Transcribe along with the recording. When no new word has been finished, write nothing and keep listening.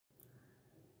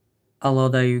Hello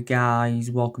there you guys,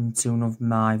 welcome to one of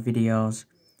my videos.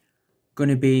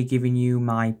 Gonna be giving you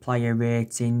my player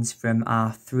ratings from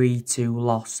our 3-2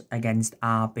 loss against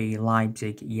RB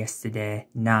Leipzig yesterday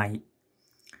night.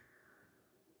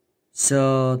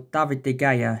 So David De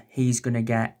Gea, he's gonna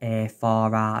get a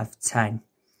 4 out of 10.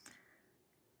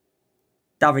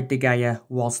 David De Gea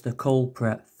was the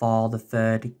culprit for the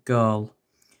third goal.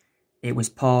 It was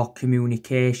poor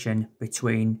communication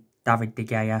between David De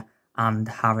Gea and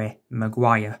Harry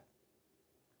Maguire.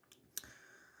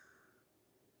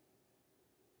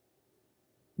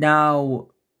 Now,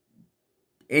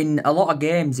 in a lot of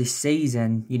games this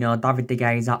season, David De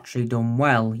Gea has actually done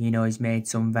well. He's made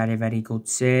some very, very good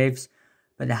saves.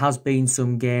 But there has been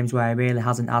some games where he really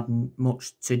hasn't had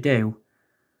much to do.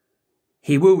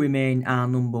 He will remain our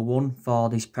number one for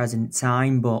this present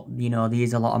time. But, there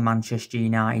is a lot of Manchester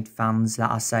United fans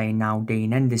that are saying now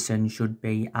Dean Henderson should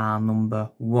be our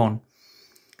number one.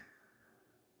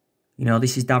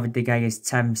 This is David De Gea's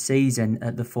 10th season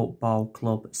at the football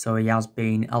club, so he has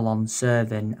been a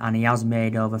long-serving and he has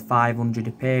made over 500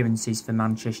 appearances for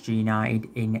Manchester United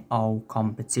in all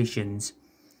competitions.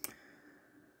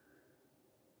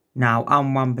 Now,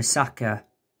 Wan-Bissaka,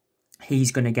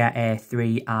 he's going to get a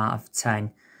 3 out of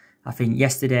 10. I think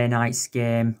yesterday night's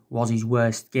game was his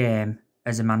worst game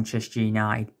as a Manchester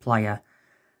United player.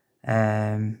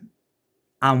 Wan-Bissaka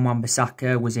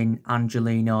was in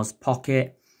Angelino's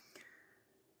pocket.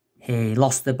 He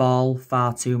lost the ball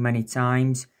far too many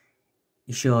times.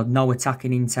 He showed no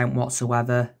attacking intent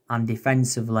whatsoever, and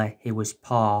defensively he was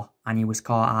poor and he was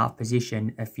caught out of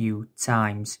position a few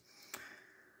times.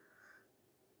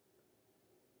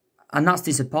 And that's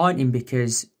disappointing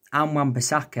because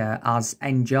Wan-Bissaka has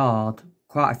endured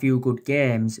quite a few good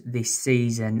games this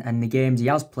season, and the games he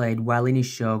has played well in his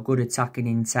show good attacking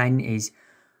intent. Is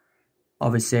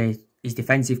obviously his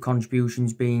defensive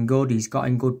contributions being good, he's got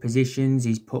in good positions,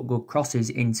 he's put good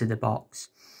crosses into the box.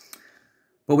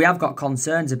 But we have got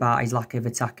concerns about his lack of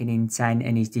attacking intent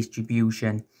and his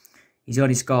distribution. He's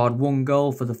only scored one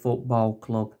goal for the football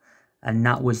club, and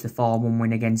that was the 4-1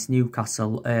 win against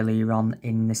Newcastle earlier on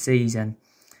in the season.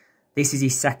 This is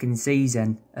his second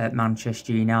season at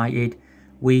Manchester United.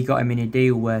 We got him in a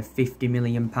deal worth £50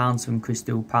 million from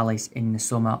Crystal Palace in the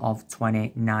summer of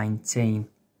 2019.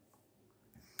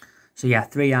 So yeah,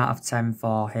 3 out of 10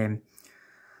 for him.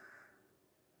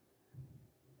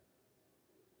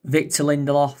 Victor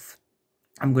Lindelof,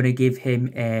 I'm going to give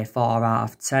him a 4 out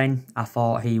of 10. I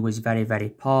thought he was very, very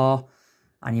poor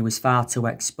and he was far too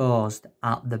exposed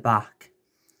at the back.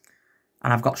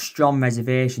 And I've got strong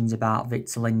reservations about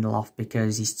Victor Lindelof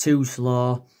because he's too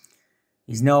slow.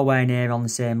 He's nowhere near on the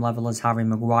same level as Harry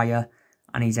Maguire.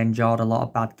 And he's endured a lot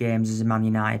of bad games as a Man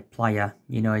United player.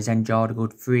 He's endured a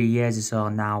good 3 years or so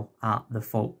now at the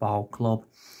football club.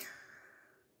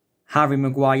 Harry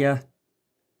Maguire,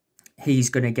 he's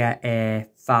going to get a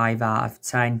 5 out of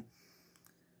 10.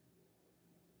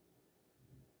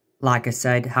 Like I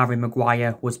said, Harry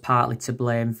Maguire was partly to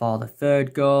blame for the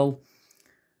third goal.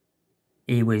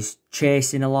 He was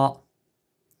chasing a lot.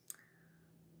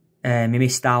 He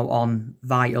missed out on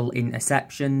vital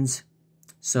interceptions.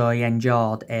 So he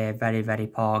endured a very, very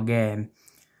poor game.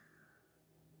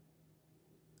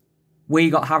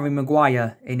 We got Harry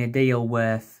Maguire in a deal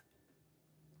worth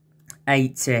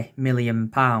 £80 million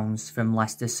from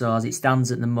Leicester. So as it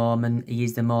stands at the moment, he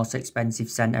is the most expensive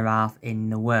centre-half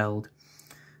in the world.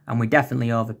 And we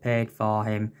definitely overpaid for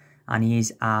him. And he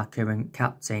is our current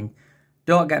captain.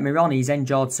 Don't get me wrong, he's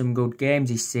endured some good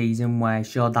games this season where he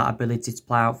showed that ability to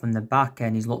play out from the back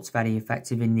and he's looked very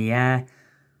effective in the air.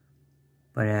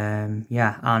 But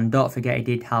yeah, and don't forget he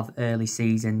did have early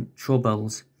season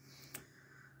troubles.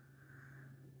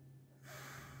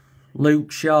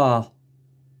 Luke Shaw,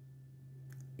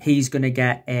 he's going to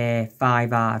get a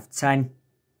 5 out of 10.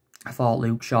 I thought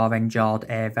Luke Shaw endured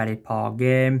a very poor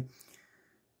game.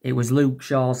 It was Luke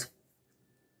Shaw's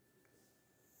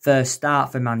first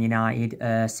start for Man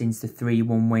United since the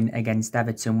 3-1 win against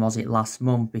Everton, was it last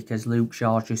month, because Luke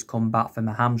Shaw's just come back from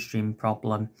a hamstring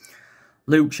problem.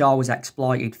 Luke Shaw was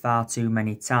exploited far too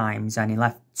many times and he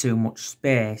left too much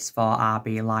space for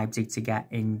RB Leipzig to get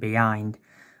in behind.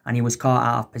 And he was caught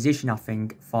out of position, I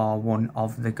think, for one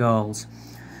of the goals.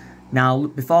 Now,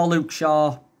 before Luke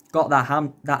Shaw got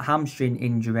that hamstring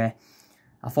injury,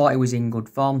 I thought he was in good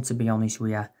form, to be honest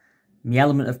with you. My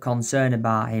element of concern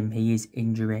about him, he is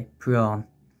injury prone.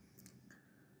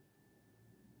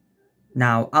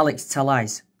 Now, Alex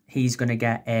Telles, he's going to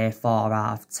get a 4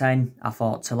 out of 10. I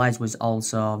thought Telles was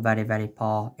also very, very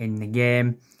poor in the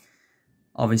game.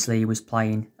 Obviously, he was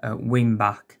playing at wing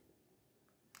back.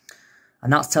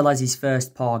 And that's Tellez's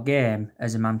first poor game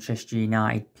as a Manchester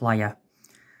United player.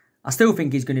 I still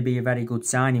think he's going to be a very good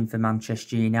signing for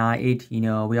Manchester United. You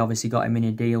know, we obviously got him in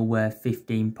a deal worth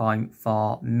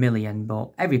 15.4 million,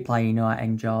 but every player, you know,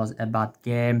 enjoys a bad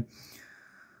game.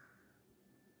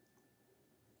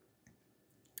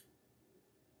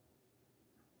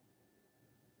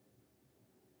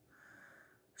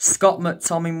 Scott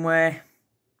McTominay,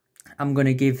 I'm going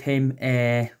to give him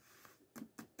a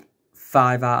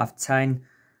 5 out of 10.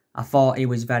 I thought he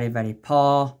was very, very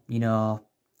poor, you know,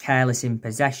 careless in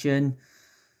possession.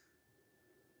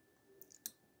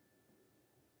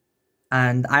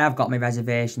 And I have got my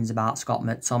reservations about Scott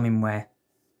McTominay.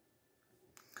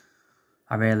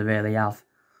 I really, really have.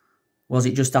 Was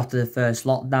it just after the first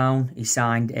lockdown? He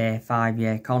signed a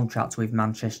 5-year contract with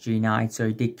Manchester United, so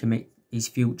he did commit his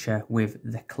future with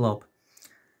the club.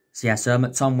 So yeah, so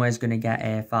McTominay is going to get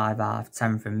a 5 out of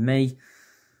 10 from me.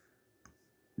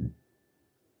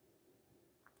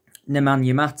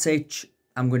 Nemanja Matic,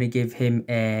 I'm going to give him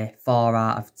a 4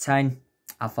 out of 10.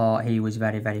 I thought he was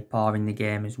very, very poor in the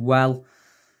game as well.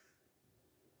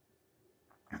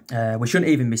 We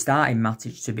shouldn't even be starting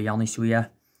Matic, to be honest with you.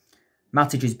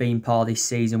 Matic has been poor this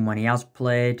season when he has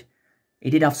played. He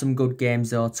did have some good games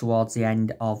though towards the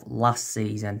end of last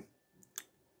season.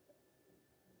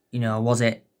 You know, was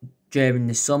it during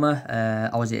the summer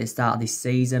or was it at the start of this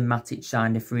season? Matic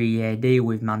signed a 3-year deal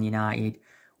with Man United.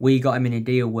 We got him in a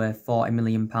deal worth £40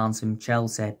 million from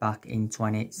Chelsea back in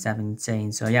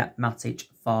 2017. So yeah, Matic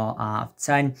 4 out of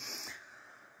 10.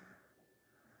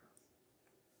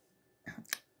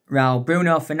 Now,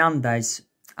 Bruno Fernandes,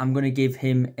 I'm going to give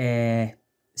him a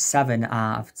 7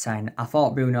 out of 10. I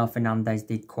thought Bruno Fernandes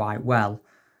did quite well.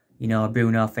 You know,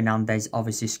 Bruno Fernandes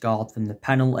obviously scored from the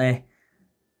penalty.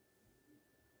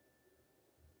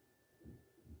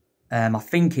 I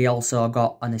think he also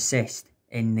got an assist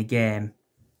in the game.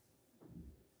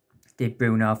 Did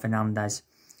Bruno Fernandes.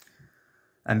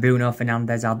 And Bruno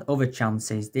Fernandes had other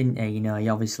chances, didn't he? You know, he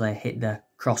obviously hit the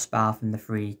crossbar from the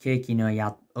free kick. You know, he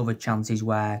had other chances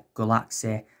where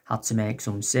Gulaxi had to make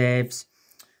some saves.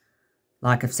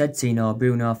 Like I've said to you, know,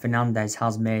 Bruno Fernandes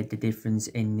has made the difference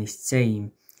in this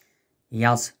team. He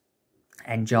has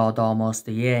endured almost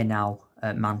a year now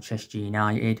at Manchester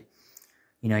United.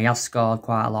 You know, he has scored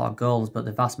quite a lot of goals, but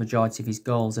the vast majority of his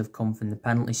goals have come from the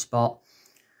penalty spot.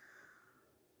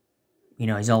 You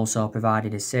know, he's also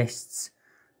provided assists.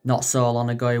 Not so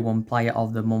long ago, he won Player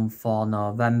of the Month for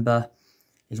November.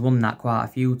 He's won that quite a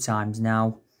few times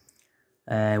now.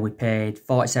 We paid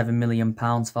 £47 million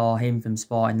for him from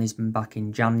Sporting Lisbon back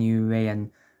in January. And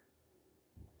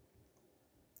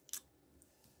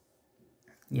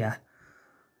yeah.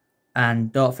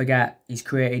 And don't forget, he's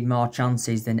created more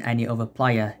chances than any other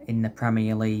player in the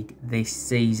Premier League this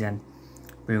season,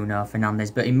 Bruno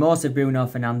Fernandes. But in most of Bruno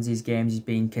Fernandes' games, he's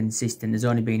been consistent. There's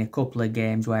only been a couple of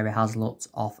games where he has looked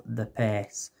off the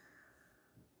pace.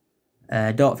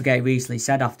 Don't forget, he recently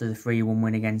said after the 3-1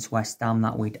 win against West Ham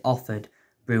that we'd offered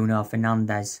Bruno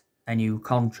Fernandes a new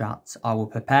contract, or we're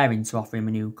preparing to offer him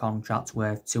a new contract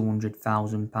worth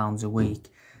 £200,000 a week,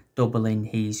 doubling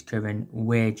his current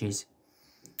wages.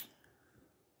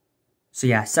 So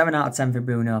yeah, 7 out of 10 for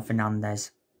Bruno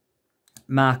Fernandes.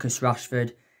 Marcus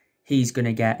Rashford, he's going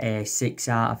to get a 6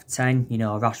 out of 10. You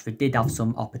know, Rashford did have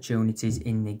some opportunities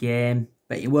in the game,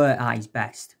 but he weren't at his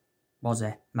best, was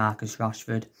he, Marcus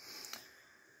Rashford?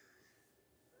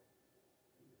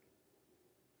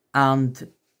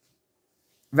 And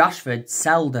Rashford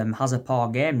seldom has a poor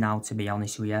game now, to be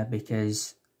honest with you,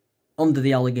 because under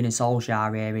the Ole Gunnar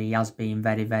Solskjaer era, he has been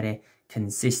very, very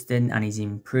consistent and he's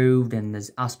improved, and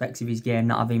there's aspects of his game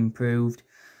that have improved.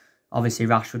 Obviously,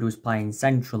 Rashford was playing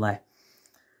centrally.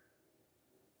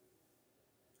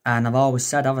 And I've always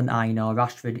said, haven't I, you know,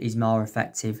 Rashford is more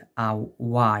effective out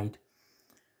wide.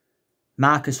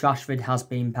 Marcus Rashford has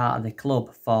been part of the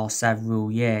club for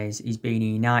several years. He's been a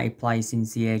United player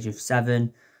since the age of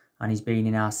 7, and he's been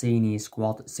in our senior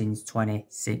squad since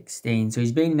 2016. So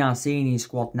he's been in our senior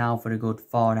squad now for a good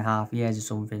 4.5 years or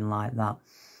something like that.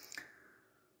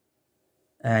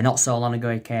 Not so long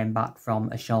ago, he came back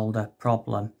from a shoulder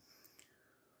problem.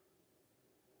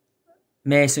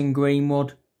 Mason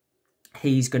Greenwood,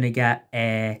 he's going to get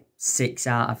a 6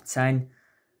 out of 10.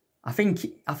 I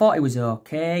thought he was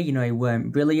okay. You know, he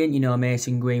weren't brilliant. You know,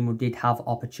 Mason Greenwood did have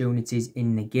opportunities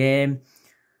in the game.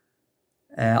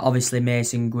 Obviously,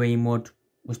 Mason Greenwood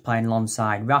was playing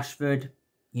alongside Rashford.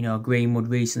 You know, Greenwood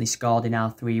recently scored in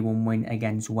our 3-1 win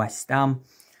against West Ham.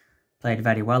 Played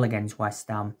very well against West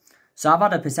Ham. So I've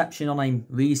had a perception on him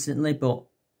recently, but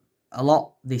a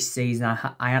lot this season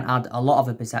I hadn't had a lot of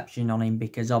a perception on him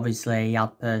because obviously he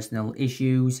had personal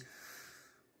issues.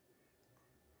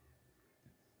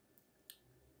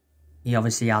 he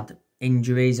obviously had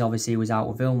injuries. Obviously, he was out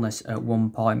with illness at one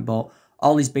point. But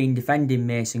Ollie's been defending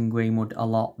Mason Greenwood a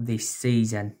lot this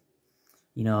season.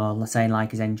 You know, saying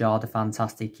like he's enjoyed a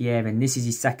fantastic year. And this is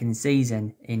his second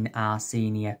season in our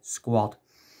senior squad.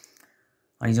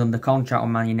 And he's under contract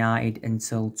with Man United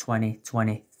until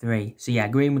 2023. So yeah,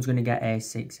 Greenwood's going to get a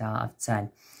 6 out of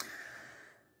 10.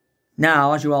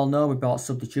 Now, as you all know, we brought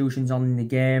substitutions on in the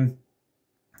game.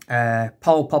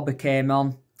 Paul Pogba came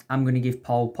on. I'm going to give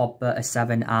Paul Pogba a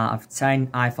 7 out of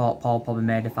 10. I thought Paul Pogba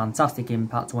made a fantastic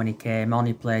impact when he came on.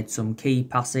 He played some key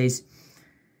passes.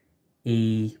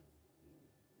 He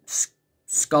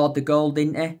scored the goal,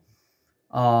 didn't he?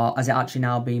 Or has it actually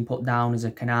now been put down as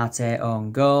a Canate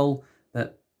own goal?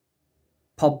 But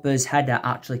Pogba's header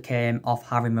actually came off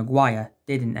Harry Maguire,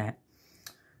 didn't it?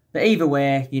 But either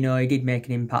way, you know, he did make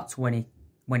an impact when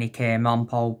he came on,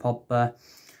 Paul Pogba.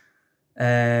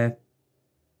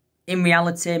 In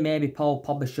reality, maybe Paul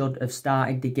Pogba should have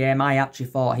started the game. I actually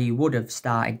thought he would have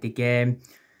started the game.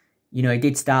 You know, he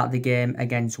did start the game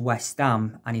against West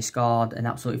Ham and he scored an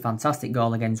absolutely fantastic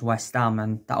goal against West Ham,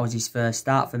 and that was his first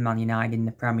start for Man United in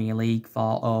the Premier League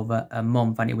for over a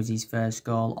month, and it was his first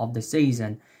goal of the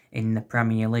season in the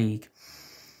Premier League.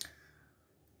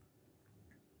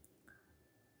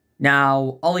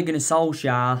 Now, Ole Gunnar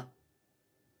Solskjaer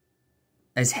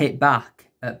has hit back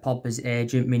at Pogba's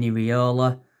agent, Mini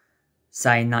Raiola,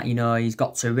 saying that, you know, he's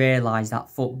got to realise that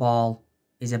football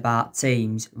is about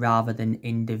teams rather than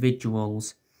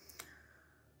individuals.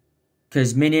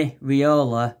 Because Mini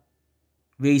Raiola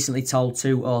recently told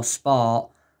 2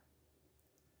 Sport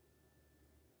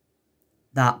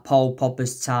that Paul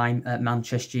Pogba's time at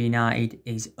Manchester United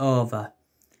is over.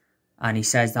 And he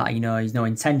says that, you know, he's no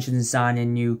intention of signing a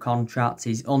new contract,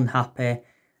 he's unhappy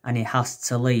and he has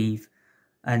to leave.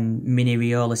 And Mini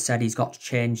Raiola said he's got to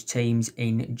change teams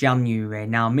in January.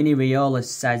 Now, Mini Raiola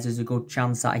says there's a good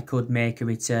chance that he could make a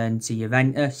return to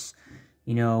Juventus.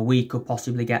 You know, we could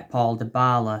possibly get Paul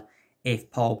Dybala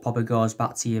if Paul Pogba goes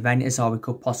back to Juventus, or we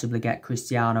could possibly get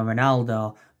Cristiano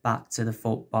Ronaldo back to the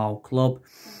football club.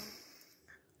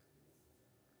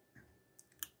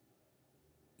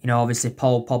 You know, obviously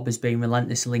Paul Pogba's been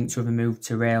relentlessly linked with a move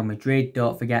to Real Madrid.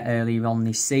 Don't forget, earlier on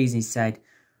this season he said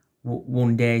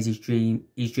one day his dream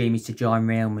is to join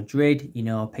Real Madrid. You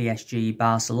know, PSG,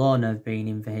 Barcelona have been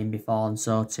in for him before, and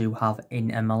so too have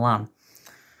Inter Milan.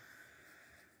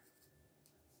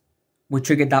 We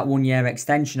triggered that 1-year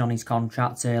extension on his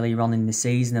contract earlier on in the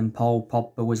season, and Paul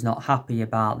Pogba was not happy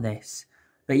about this.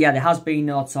 But yeah, there has been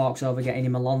no talks over getting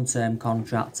him a long-term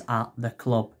contract at the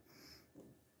club.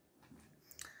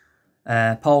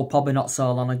 Paul Pogba not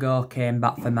so long ago came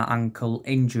back from an ankle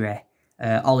injury.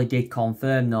 Ollie did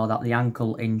confirm though that the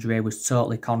ankle injury was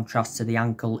totally contrast to the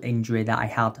ankle injury that I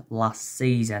had last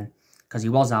season, because he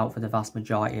was out for the vast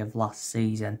majority of last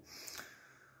season.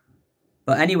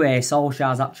 But anyway,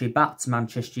 Solskjaer's actually back to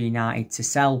Manchester United to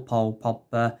sell Paul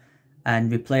Pogba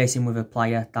and replace him with a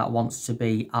player that wants to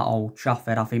be at Old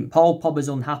Trafford. I think Paul Pogba's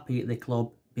unhappy at the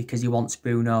club because he wants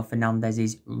Bruno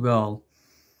Fernandes's role.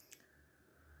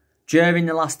 During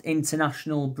the last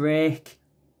international break,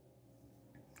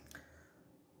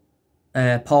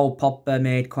 Paul Pogba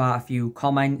made quite a few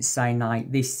comments saying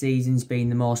like this season's been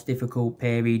the most difficult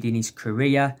period in his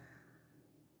career.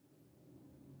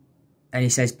 And he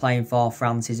says playing for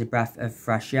France is a breath of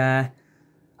fresh air.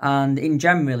 And in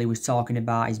general, he was talking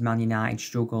about his Man United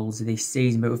struggles this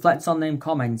season. But reflect on them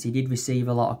comments, he did receive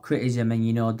a lot of criticism. And,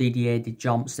 you know, Didier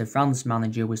Deschamps, the France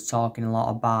manager, was talking a lot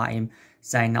about him,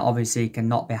 saying that obviously he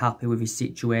cannot be happy with his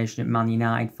situation at Man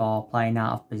United for playing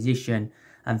out of position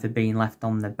and for being left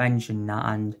on the bench and that.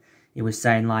 And he was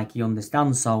saying like he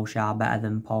understands Solskjaer better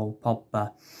than Paul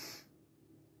Pogba.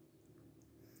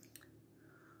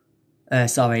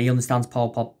 He understands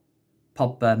Paul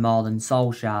Pogba more than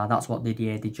Solskjaer. That's what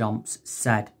Didier Deschamps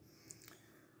said.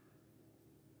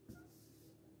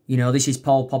 You know, this is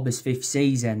Paul Pogba's 5th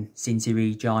season since he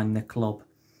rejoined the club.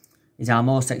 He's our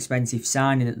most expensive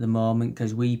signing at the moment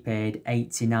because we paid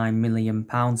 £89 million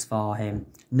for him.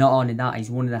 Not only that,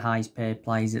 he's one of the highest paid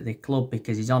players at the club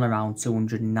because he's on around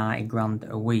 290 grand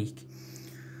a week.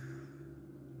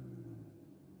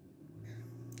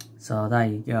 So there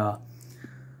you go.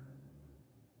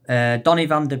 Donny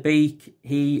van der Beek,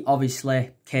 he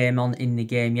obviously came on in the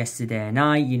game yesterday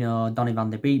night. You know, Donny van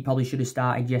der Beek probably should have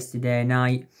started yesterday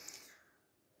night.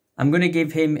 I'm going to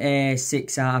give him a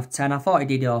 6 out of 10. I thought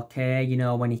he did okay, you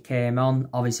know, when he came on.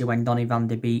 Obviously, when Donny van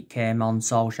der Beek came on,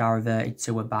 Solskjaer reverted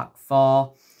to a back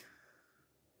 4.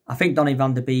 I think Donny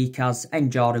van der Beek has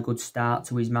enjoyed a good start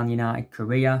to his Man United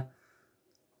career.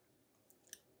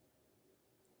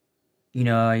 You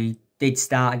know, he did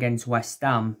start against West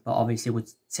Ham, but obviously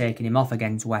was taking him off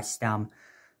against West Ham.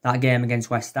 That game against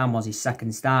West Ham was his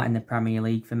second start in the Premier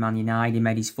League for Man United. He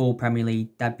made his full Premier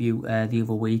League debut the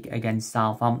other week against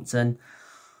Southampton.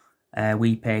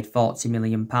 We paid £40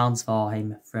 million for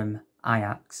him from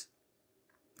Ajax.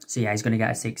 So yeah, he's going to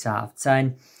get a 6 out of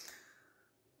 10.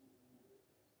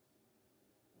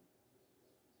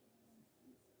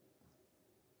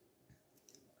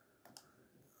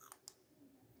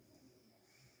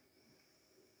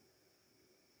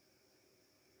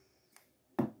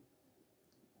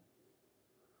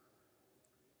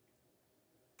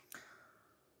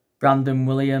 Brandon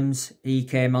Williams, he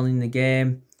came on in the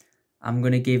game. I'm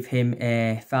going to give him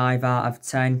a 5 out of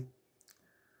 10.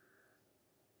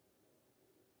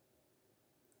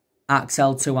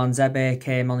 Axel Tuanzebe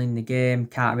came on in the game.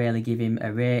 Can't really give him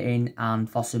a rating.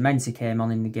 And Fosu Mensah came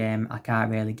on in the game. I can't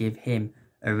really give him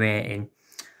a rating.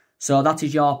 So that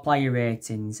is your player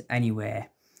ratings anyway.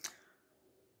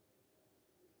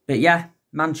 But yeah,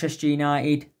 Manchester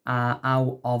United are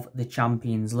out of the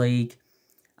Champions League.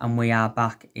 And we are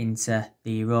back into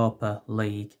the Europa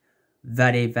League.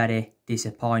 Very, very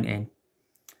disappointing.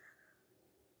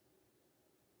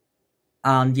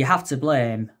 And you have to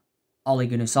blame Ole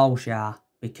Gunnar Solskjaer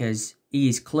because he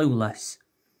is clueless.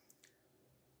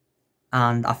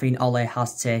 And I think Ole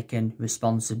has taken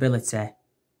responsibility,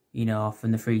 you know,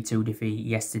 from the 3-2 defeat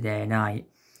yesterday night.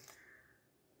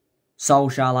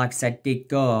 Solskjaer, like I said, did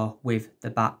go with the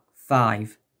back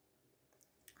 5.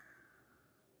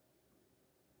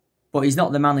 But he's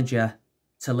not the manager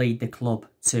to lead the club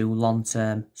to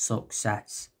long-term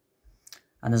success.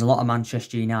 And there's a lot of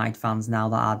Manchester United fans now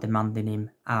that are demanding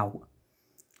him out.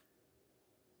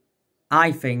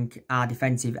 I think our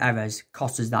defensive errors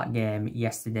cost us that game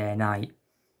yesterday night.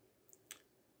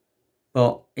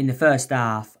 But in the first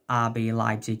half, RB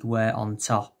Leipzig were on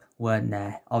top, weren't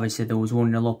they? Obviously, there was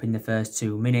 1-0 up in the first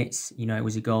 2 minutes. You know, it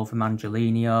was a goal from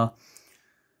Angelino.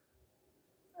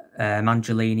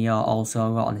 Angelino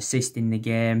also got an assist in the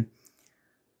game.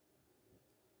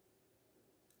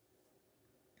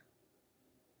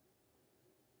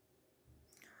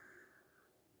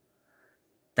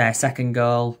 Their second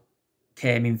goal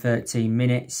came in 13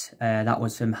 minutes. That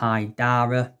was from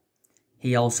Haidara.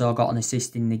 He also got an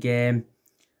assist in the game.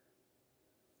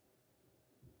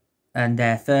 And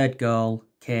their third goal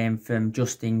came from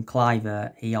Justin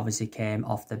Kluivert. He obviously came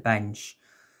off the bench.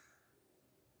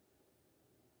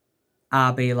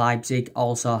 RB Leipzig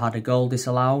also had a goal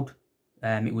disallowed.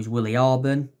 It was Willy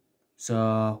Orban.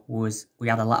 So we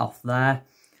had a let-off there.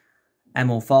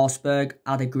 Emil Forsberg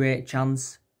had a great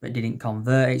chance, but didn't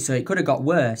convert it. So it could have got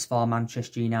worse for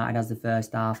Manchester United as the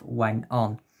first half went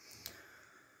on.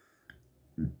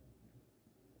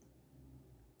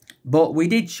 But we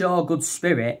did show good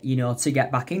spirit, you know, to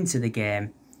get back into the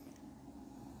game.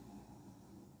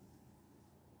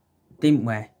 Didn't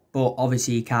we? But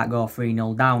obviously you can't go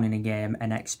 3-0 down in a game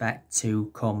and expect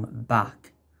to come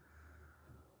back.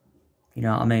 You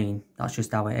know what I mean? That's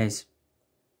just how it is.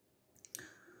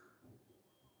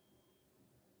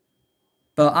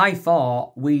 But I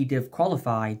thought we'd have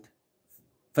qualified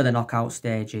for the knockout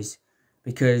stages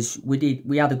because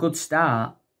we had a good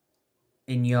start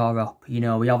in Europe. You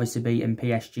know, we obviously beaten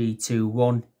PSG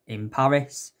 2-1 in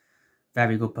Paris.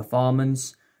 Very good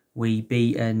performance. We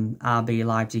beaten RB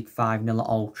Leipzig 5-0 at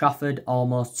Old Trafford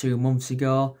almost 2 months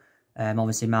ago.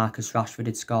 Obviously Marcus Rashford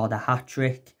had scored a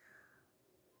hat-trick.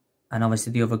 And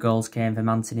obviously the other goals came from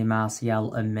Anthony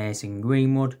Martial and Mason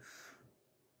Greenwood.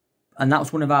 And that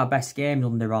was one of our best games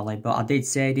under Ole. But I did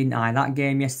say, didn't I, that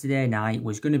game yesterday night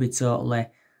was going to be totally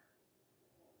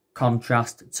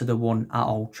contrast to the one at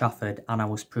Old Trafford. And I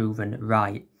was proven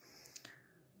right.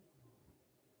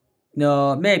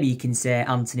 No, maybe you can say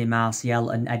Anthony Martial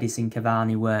and Edison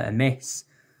Cavani were a miss.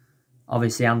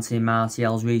 Obviously, Anthony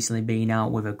Martial's recently been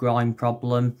out with a groin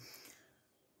problem.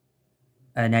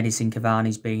 And Edison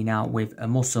Cavani's been out with a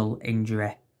muscle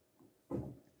injury.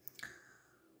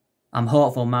 I'm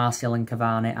hopeful Martial and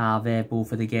Cavani are available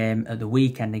for the game at the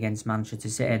weekend against Manchester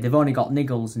City. They've only got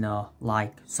niggles now,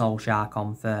 like Solskjaer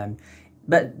confirmed.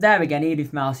 But there again, even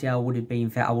if Martial would have been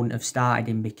fit, I wouldn't have started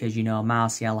him because, you know,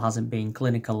 Martial hasn't been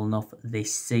clinical enough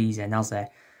this season, has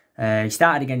he? He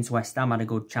started against West Ham, had a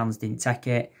good chance, didn't take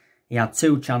it. He had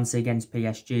 2 chances against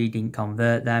PSG, didn't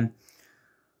convert them.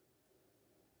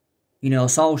 You know,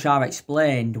 Solskjaer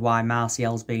explained why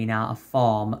Martial's been out of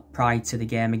form prior to the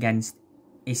game against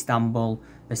Istanbul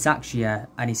Başakşehir,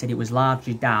 and he said it was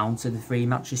largely down to the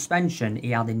 3-match suspension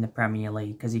he had in the Premier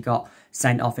League because he got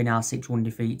sent off in our 6-1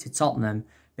 defeat to Tottenham,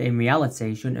 but in reality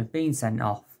he shouldn't have been sent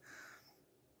off.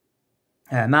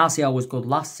 Martial was good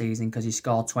last season because he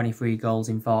scored 23 goals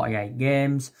in 48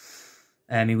 games.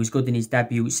 He was good in his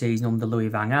debut season under Louis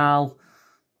van Gaal.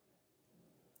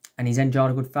 And he's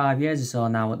enjoyed a good 5 years or so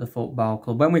now at the football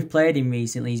club. When we've played him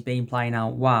recently, he's been playing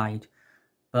out wide.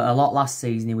 But a lot last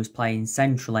season, he was playing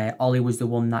centrally. Ollie was the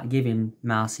one that gave him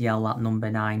Martial that number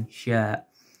 9 shirt.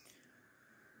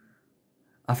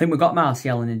 I think we got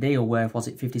Martial in a deal worth, was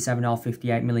it 57 or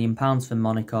 58 million pounds from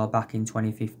Monaco back in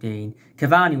 2015.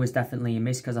 Cavani was definitely a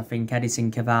miss because I think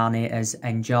Edison Cavani has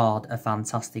enjoyed a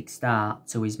fantastic start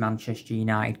to his Manchester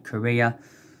United career.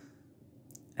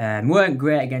 Weren't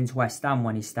great against West Ham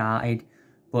when he started,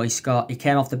 but he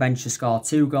came off the bench to score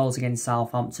 2 goals against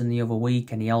Southampton the other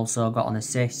week, and he also got an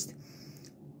assist.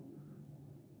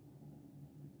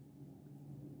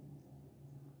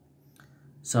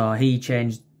 So he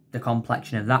changed the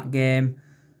complexion of that game.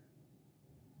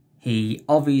 He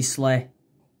obviously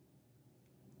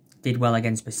did well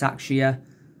against Besiktas.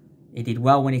 He did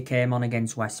well when he came on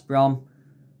against West Brom.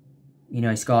 You know,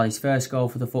 he scored his first goal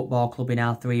for the football club in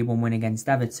our 3-1 win against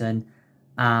Everton.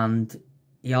 And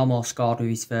he almost scored with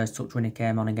his first touch when he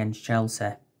came on against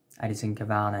Chelsea, Edison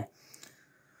Cavani.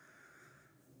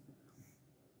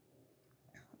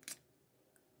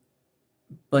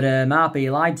 But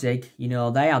RB Leipzig, you know,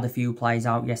 they had a few players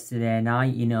out yesterday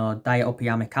night. You know, Dayot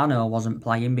Upamecano wasn't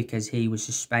playing because he was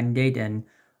suspended. And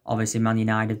obviously Man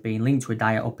United have been linked with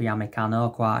Dayot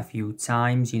Upamecano quite a few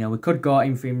times. You know, we could go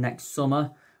in for him next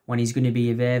summer when he's going to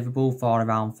be available for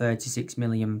around £36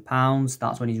 million.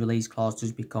 That's when his release clause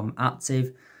does become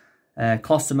active.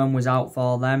 Klosterman was out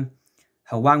for them.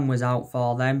 Hwang was out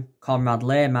for them. Konrad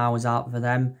Laimer was out for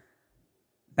them.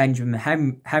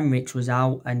 Benjamin Henrichs was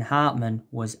out and Hartman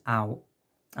was out.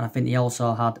 And I think he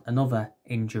also had another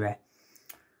injury.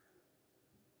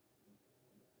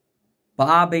 But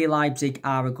RB Leipzig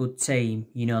are a good team.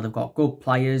 You know, they've got good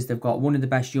players. They've got one of the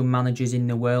best young managers in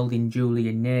the world in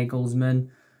Julian Nagelsmann.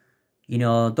 You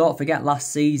know, don't forget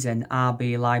last season,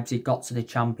 RB Leipzig got to the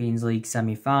Champions League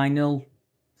semi-final.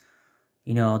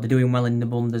 You know, they're doing well in the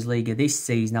Bundesliga this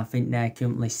season. I think they're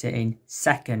currently sitting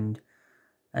second.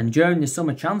 And during the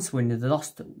summer transfer window, they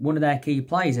lost one of their key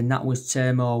players, and that was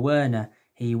Timo Werner.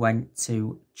 He went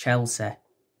to Chelsea,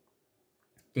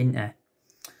 didn't he?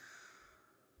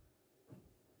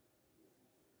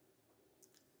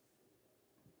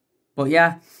 But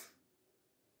yeah,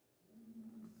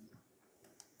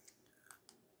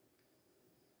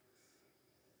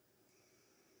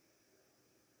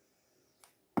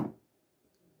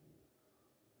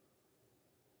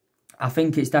 I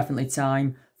think it's definitely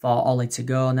time for Ollie to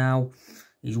go now.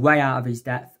 He's way out of his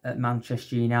depth at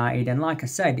Manchester United. And like I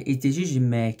said, his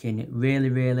decision-making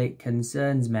really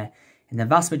concerns me. In the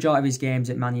vast majority of his games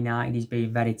at Man United, he's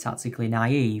been very tactically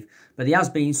naive. But there has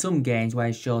been some games where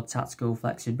he's showed tactical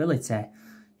flexibility.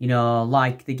 You know,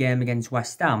 like the game against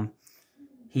West Ham.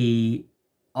 He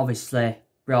obviously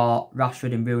brought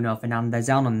Rashford and Bruno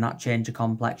Fernandes on, and that changed the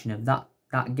complexion of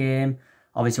that game.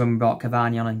 Obviously, when we brought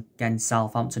Cavani on against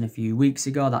Southampton a few weeks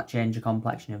ago, that changed the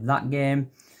complexion of that game.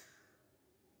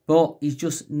 But he's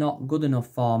just not good enough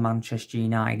for Manchester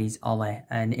United, he's Ollie.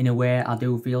 And in a way, I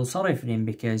do feel sorry for him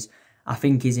because I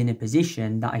think he's in a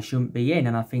position that he shouldn't be in.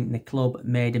 And I think the club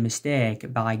made a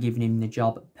mistake by giving him the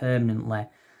job permanently.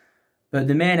 But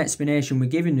the main explanation we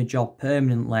give him the job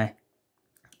permanently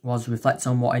was reflect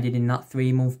on what he did in that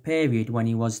 3-month period when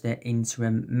he was the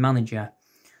interim manager.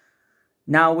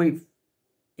 Now,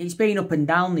 it's been up and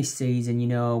down this season, you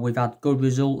know. We've had good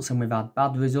results and we've had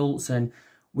bad results. And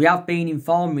we have been in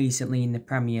form recently in the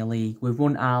Premier League. We've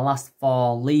won our last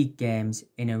 4 league games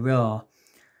in a row.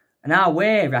 And our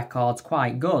away record's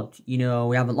quite good. You know,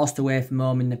 we haven't lost away from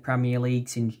home in the Premier League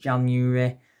since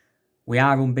January. We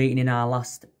are unbeaten in our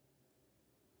last...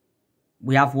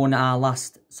 We have won our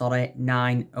last,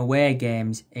 9 away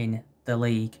games in the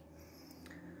league.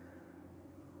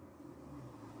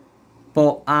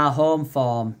 But our home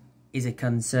form is a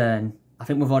concern. I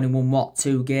think we've only won,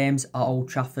 2 games at Old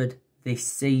Trafford this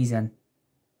season.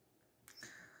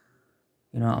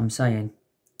 You know what I'm saying?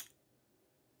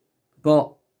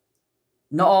 But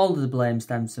not all of the blame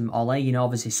stems from Ollie. You know,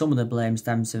 obviously some of the blame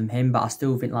stems from him. But I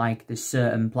still think, like, there's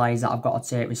certain players that have got to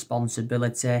take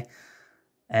responsibility.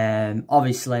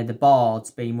 Obviously, the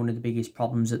board's been one of the biggest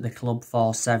problems at the club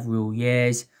for several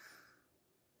years.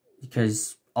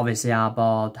 Because... obviously, our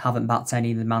board haven't backed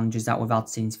any of the managers that we've had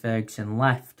since Ferguson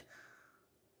left.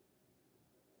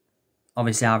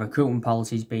 Obviously, our recruitment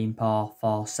policy's been poor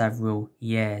for several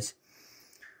years.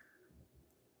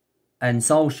 And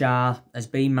Solskjaer has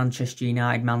been Manchester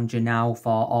United manager now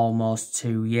for almost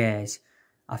 2 years.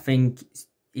 I think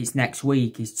it's next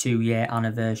week his 2-year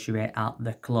anniversary at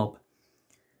the club.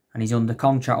 and he's under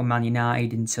contract with Man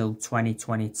United until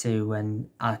 2022, and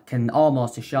I can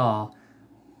almost assure,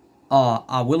 or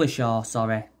I will assure,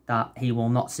 sorry, that he will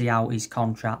not see out his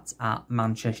contract at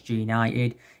Manchester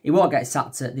United. He won't get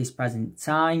sacked at this present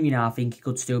time. You know, I think he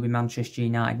could still be Manchester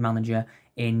United manager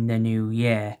in the new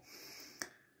year.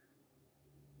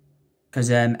 Because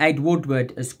Ed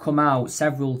Woodward has come out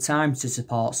several times to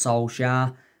support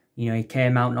Solskjaer. You know, he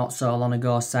came out not so long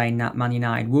ago saying that Man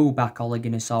United will back Ole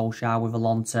Gunnar Solskjaer with a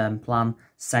long-term plan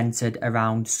centred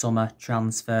around summer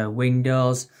transfer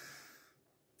windows.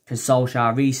 Because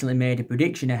Solskjaer recently made a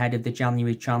prediction ahead of the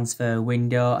January transfer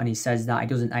window, and he says that he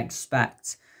doesn't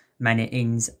expect many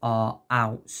ins or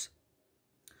outs.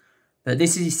 But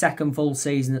this is his second full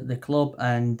season at the club,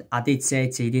 and I did say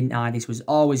to you, didn't I, this was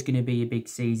always going to be a big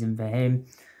season for him.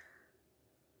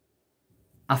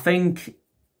 I think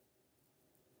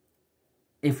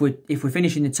if we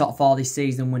finish in the top 4 this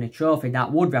season and win a trophy,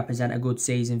 that would represent a good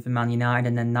season for Man United,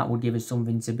 and then that would give us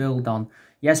something to build on.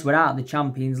 Yes, we're out of the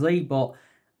Champions League, but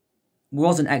we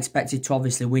wasn't expected to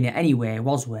obviously win it anyway,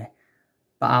 was we?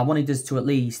 But I wanted us to at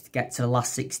least get to the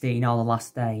last 16 or the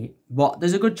last 8. But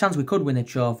there's a good chance we could win a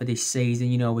trophy this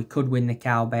season. You know, we could win the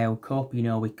Carabao Cup. You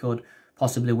know, we could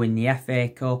possibly win the FA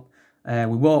Cup. We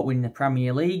won't win the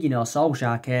Premier League. You know,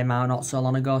 Solskjaer came out not so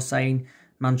long ago saying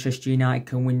Manchester United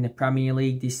can win the Premier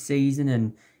League this season.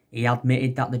 And he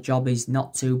admitted that the job is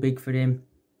not too big for him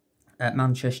at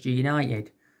Manchester United.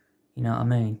 You know what I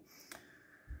mean?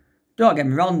 Don't get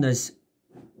me wrong, there's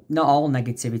not all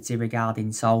negativity regarding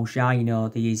Solskjaer. You know,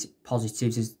 there's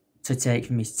positives to take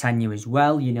from his tenure as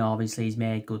well. You know, obviously he's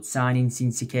made good signings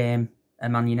since he came to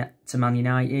Man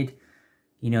United.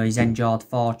 You know, he's enjoyed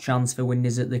 4 transfer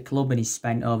windows at the club and he's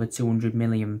spent over £200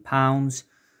 million.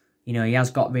 You know, he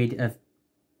has got rid of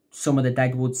some of the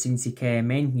deadwood since he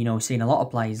came in. You know, we've seen a lot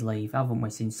of players leave, haven't we,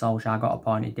 since Solskjaer got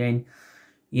appointed in.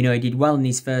 You know, he did well in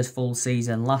his first full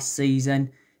season last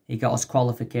season. He got us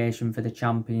qualification for the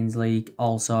Champions League,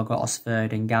 also got us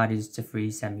third and guided us to 3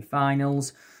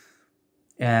 semi-finals.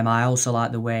 I also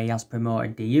like the way he has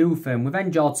promoted the youth, and we've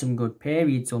enjoyed some good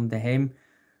periods under him.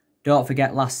 Don't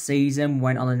forget last season,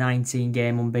 went on a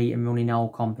 19-game unbeaten run in all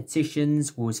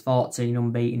competitions, was 14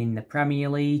 unbeaten in the Premier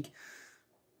League.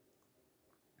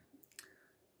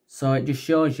 So it just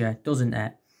shows you, doesn't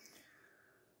it?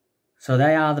 So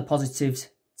they are the positives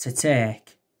to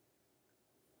take.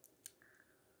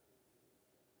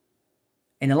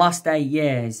 In the last 8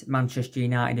 years, Manchester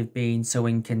United have been so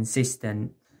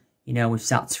inconsistent. You know, we've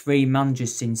sacked 3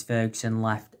 managers since Ferguson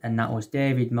left, and that was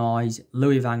David Moyes,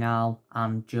 Louis van Gaal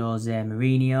and Jose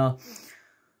Mourinho.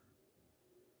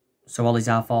 So Ollie's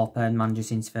our 4th manager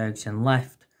since Ferguson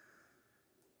left.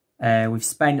 We've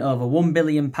spent over £1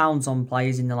 billion on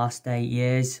players in the last 8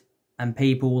 years, and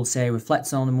people will say,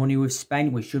 reflecting on the money we've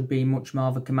spent, we should be in much more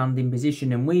of a commanding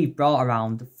position, and we've brought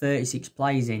around 36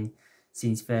 players in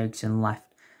since Ferguson left.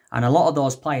 And a lot of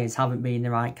those players haven't been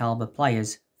the right calibre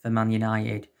players for Man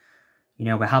United. You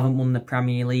know, we haven't won the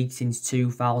Premier League since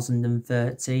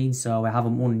 2013, so we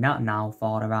haven't won that now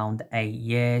for around 8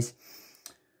 years.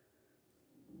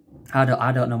 I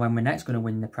don't know when we're next going to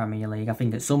win the Premier League. I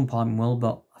think at some point we will,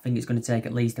 but I think it's going to take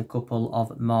at least a couple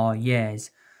of more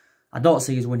years. I don't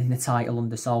see us winning the title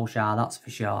under Solskjaer, that's for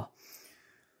sure.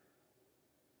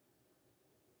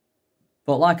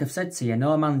 But like I've said to you,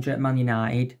 no manager at Man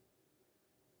United,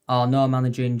 or no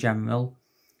manager in general,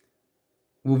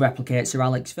 will replicate Sir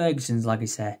Alex Ferguson's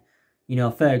legacy. You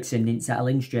know, Ferguson didn't settle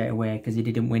in straight away because he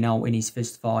didn't win out in his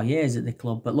first 4 years at the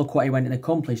club. But look what he went and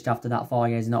accomplished after that 4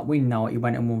 years not winning out. He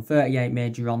went and won 38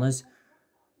 major honours.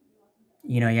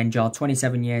 You know, he enjoyed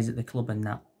 27 years at the club and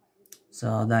that.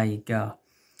 So there you go.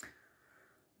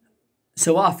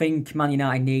 So what I think Man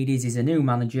United need is a new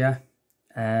manager.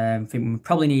 I think we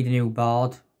probably need a new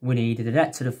board. We need a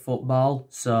director of football.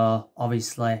 So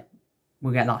obviously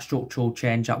we'll get that structural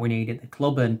change that we need at the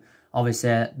club, and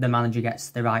obviously the manager gets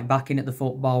the right backing at the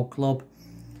football club.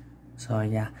 So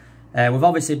yeah. We've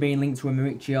obviously been linked with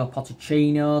Mauricio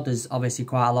Pochettino. There's obviously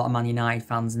quite a lot of Man United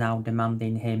fans now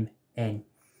demanding him in.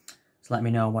 So let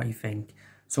me know what you think.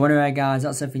 So anyway guys,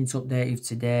 that's everything to update you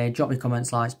today. Drop your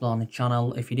comments, likes below on the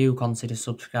channel. If you do, consider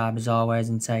subscribe as always,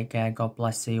 and take care. God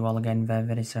bless. See you all again very,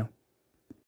 very soon.